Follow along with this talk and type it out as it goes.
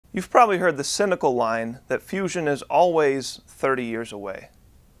You've probably heard the cynical line that fusion is always 30 years away.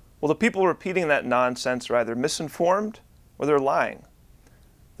 Well, the people repeating that nonsense are either misinformed or they're lying.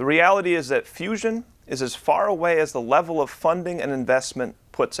 The reality is that fusion is as far away as the level of funding and investment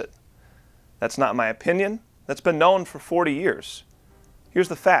puts it. That's not my opinion. That's been known for 40 years. Here's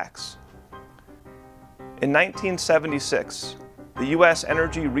the facts. In 1976, the U.S.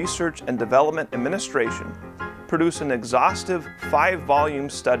 Energy Research and Development Administration produced an exhaustive 5-volume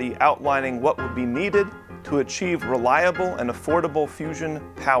study outlining what would be needed to achieve reliable and affordable fusion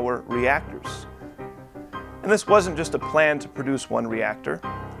power reactors. And this wasn't just a plan to produce one reactor.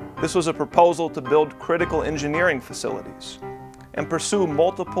 This was a proposal to build critical engineering facilities and pursue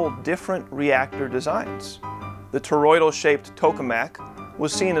multiple different reactor designs. The toroidal-shaped tokamak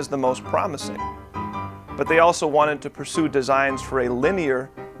was seen as the most promising, but they also wanted to pursue designs for a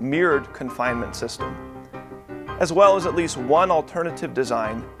linear, mirrored confinement system, as well as at least one alternative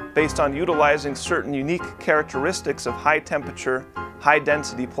design based on utilizing certain unique characteristics of high-temperature,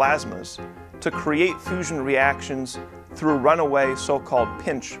 high-density plasmas to create fusion reactions through runaway so-called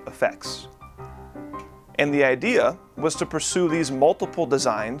pinch effects. And the idea was to pursue these multiple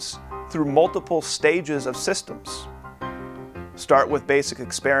designs through multiple stages of systems. Start with basic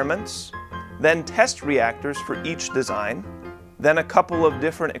experiments, then test reactors for each design, then a couple of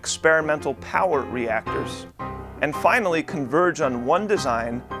different experimental power reactors, and finally converge on one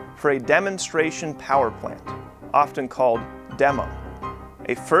design for a demonstration power plant, often called DEMO,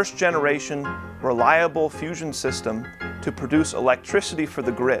 a first-generation, reliable fusion system to produce electricity for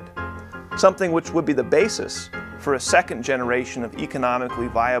the grid, something which would be the basis for a second generation of economically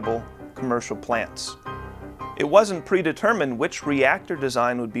viable commercial plants. It wasn't predetermined which reactor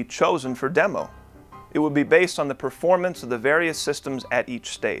design would be chosen for DEMO. It would be based on the performance of the various systems at each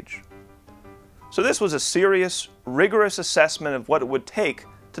stage. So this was a serious, rigorous assessment of what it would take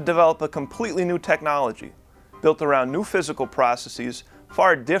to develop a completely new technology, built around new physical processes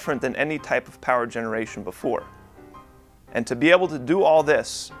far different than any type of power generation before. And to be able to do all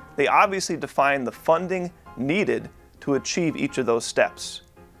this, they obviously defined the funding needed to achieve each of those steps.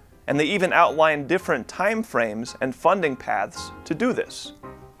 And they even outlined different time frames and funding paths to do this.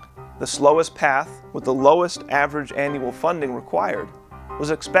 The slowest path, with the lowest average annual funding required,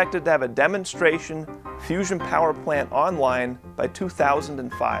 was expected to have a demonstration fusion power plant online by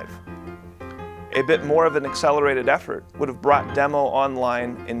 2005. A bit more of an accelerated effort would have brought DEMO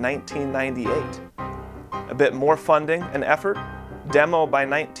online in 1998. A bit more funding and effort, DEMO by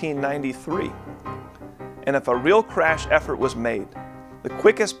 1993. And if a real crash effort was made, the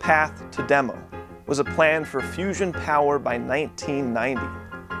quickest path to DEMO was a plan for fusion power by 1990.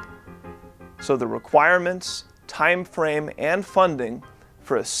 So the requirements, time frame, and funding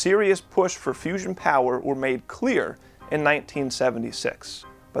for a serious push for fusion power were made clear in 1976.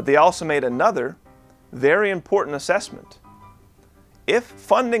 But they also made another, very important assessment. If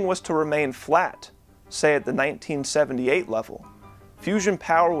funding was to remain flat, say at the 1978 level, fusion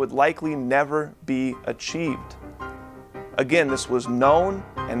power would likely never be achieved. Again, this was known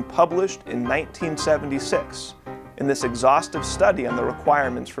and published in 1976 in this exhaustive study on the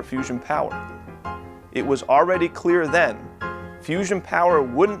requirements for fusion power. It was already clear then fusion power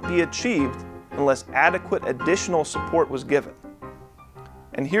wouldn't be achieved unless adequate additional support was given.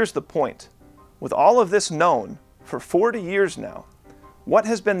 And here's the point. With all of this known for 40 years now, what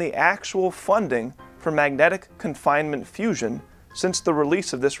has been the actual funding for magnetic confinement fusion since the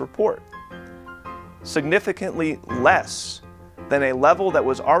release of this report? Significantly less than a level that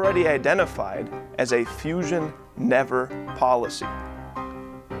was already identified as a fusion never policy.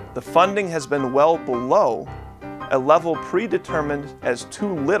 The funding has been well below a level predetermined as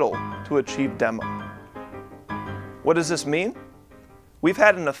too little to achieve DEMO. What does this mean? We've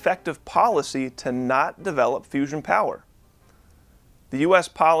had an effective policy to not develop fusion power. The U.S.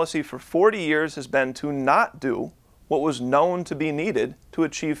 policy for 40 years has been to not do what was known to be needed to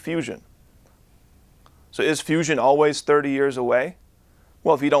achieve fusion. So is fusion always 30 years away?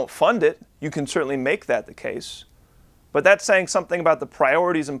 Well, if you don't fund it, you can certainly make that the case. But that's saying something about the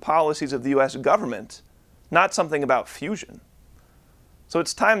priorities and policies of the U.S. government, not something about fusion. So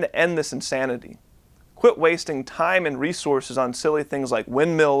it's time to end this insanity. Quit wasting time and resources on silly things like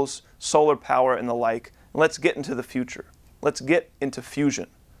windmills, solar power, and the like, and let's get into the future. Let's get into fusion.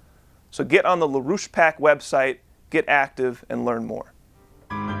 So get on the LaRouche PAC website, get active, and learn more.